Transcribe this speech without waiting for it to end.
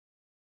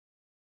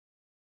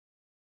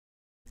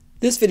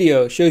This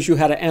video shows you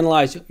how to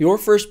analyze your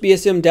first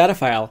BSM data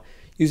file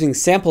using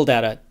sample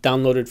data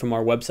downloaded from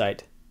our website.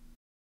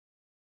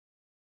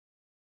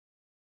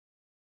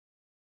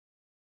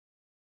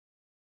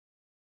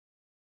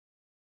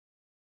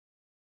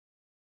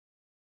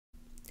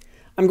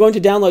 I'm going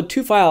to download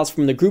two files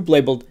from the group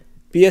labeled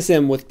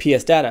BSM with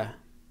PS data.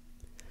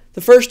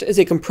 The first is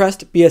a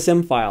compressed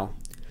BSM file.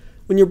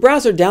 When your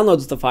browser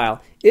downloads the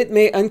file, it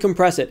may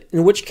uncompress it,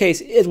 in which case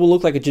it will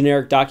look like a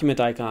generic document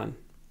icon.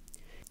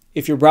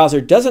 If your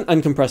browser doesn't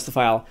uncompress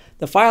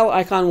the file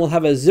icon will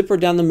have a zipper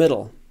down the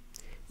middle.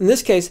 In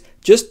this case,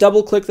 just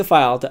double-click the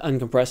file to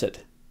uncompress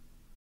it.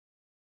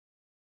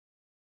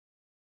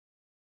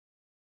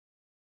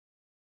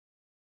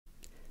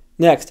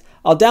 Next,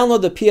 I'll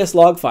download the PS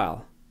log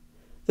file.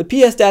 The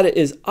PS data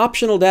is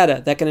optional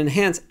data that can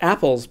enhance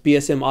Apple's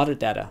BSM audit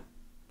data.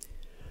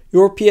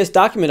 Your PS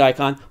document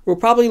icon will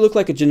probably look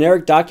like a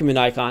generic document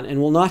icon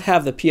and will not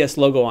have the PS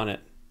logo on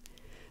it.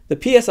 The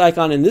PS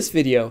icon in this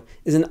video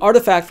is an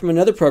artifact from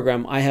another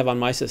program I have on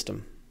my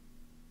system.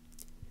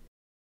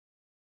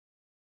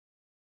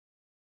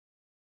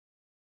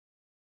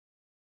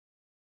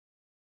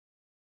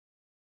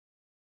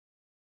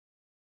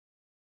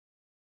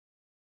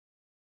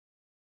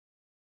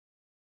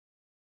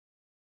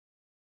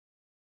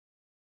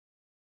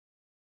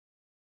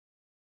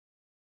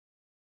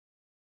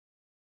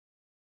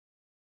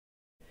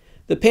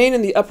 The pane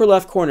in the upper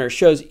left corner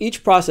shows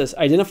each process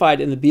identified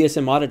in the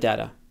BSM audit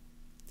data.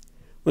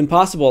 When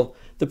possible,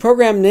 the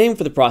program name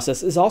for the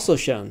process is also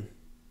shown.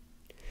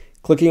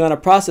 Clicking on a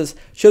process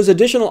shows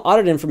additional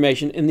audit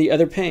information in the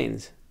other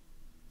panes.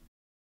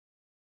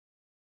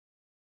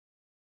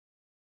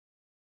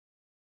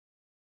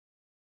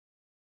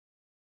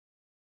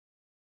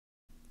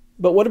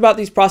 But what about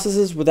these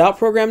processes without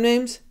program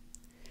names?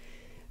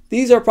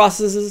 These are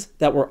processes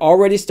that were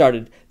already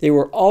started. They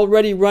were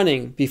already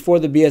running before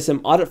the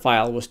BSM audit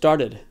file was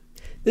started.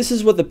 This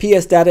is what the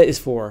PS data is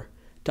for,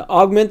 to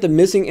augment the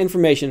missing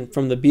information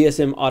from the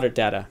BSM audit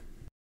data.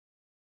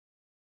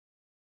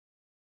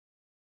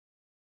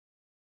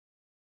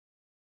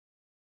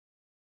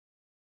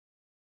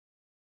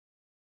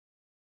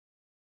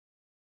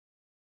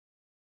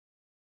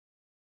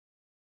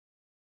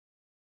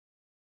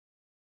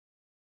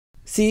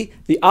 See,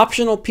 the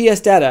optional PS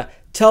data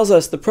tells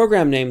us the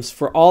program names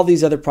for all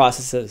these other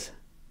processes.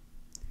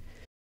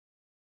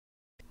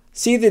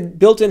 See the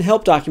built-in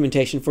help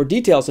documentation for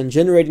details on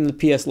generating the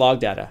PS log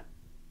data.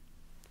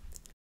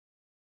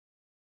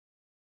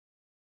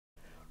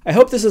 I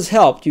hope this has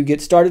helped you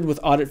get started with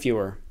Audit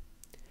Viewer.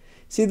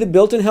 See the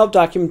built-in help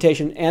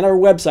documentation and our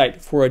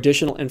website for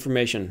additional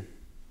information.